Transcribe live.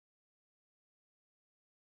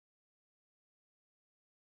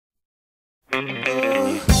Your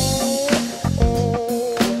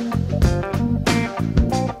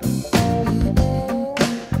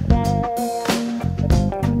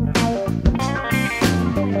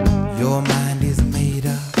mind is made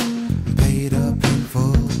up, paid up in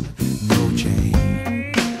full, no change.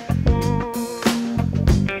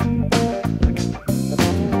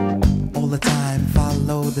 All the time,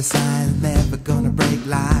 follow the signs, never gonna break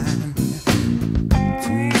line.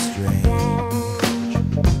 Too strange.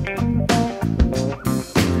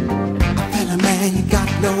 I feel a man, you got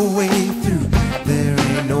no way through. There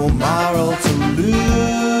ain't no moral to lose.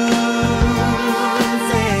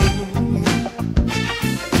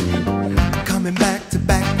 Coming back to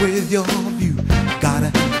back with your view.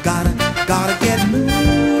 Gotta get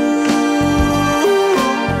moving.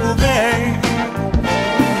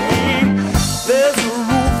 There's a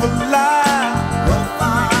rule for life,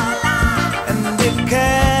 and it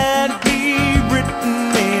can't be written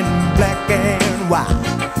in black and white.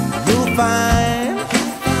 You'll find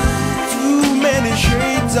too many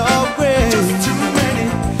shades of gray. Just too many.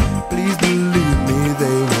 Please believe me,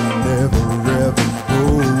 they will never ever go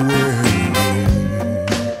away.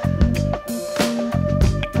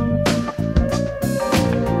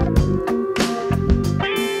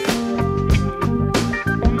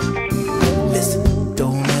 Listen,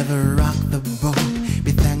 don't ever rock the boat.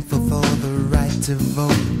 Be thankful for the right to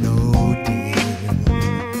vote. No deal.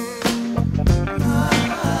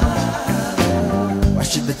 Why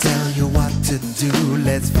should they tell you what to do?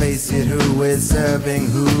 Let's face it, who is serving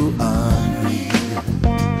who? Unreal.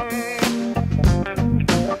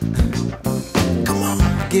 Come on,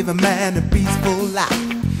 give a man a peaceful life.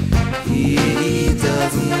 He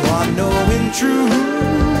doesn't want no intrusions.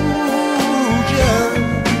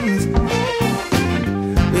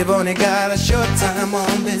 We've only got a short time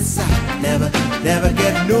on this side. Never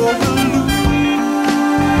get no illusions.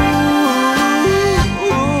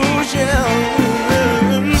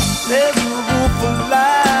 There's a rule for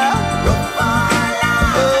life.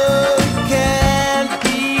 Oh, it can't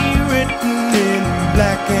be written in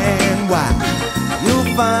black and white. You'll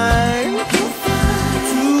find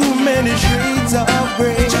too many shades of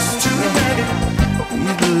gray. Just too many.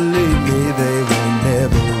 Please believe me, they will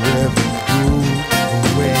never ever go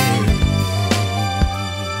away.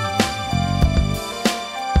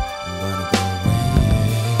 I'm gonna go away.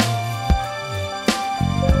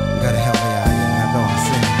 You gotta help me out here. I know I'm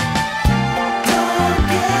singing. Don't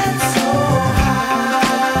get so high.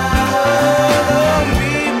 Don't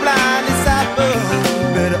be blind as I was.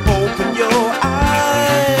 Better open your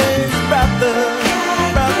eyes, brother.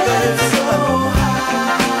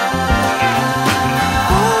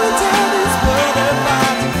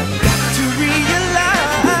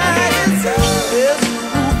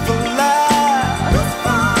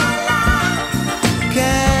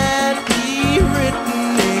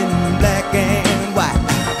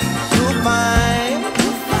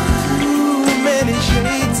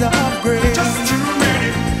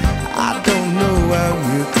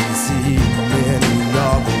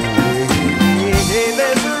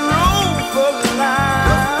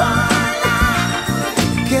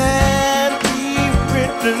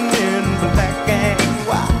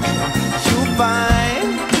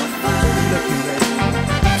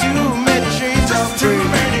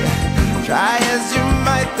 Try as you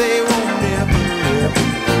might, they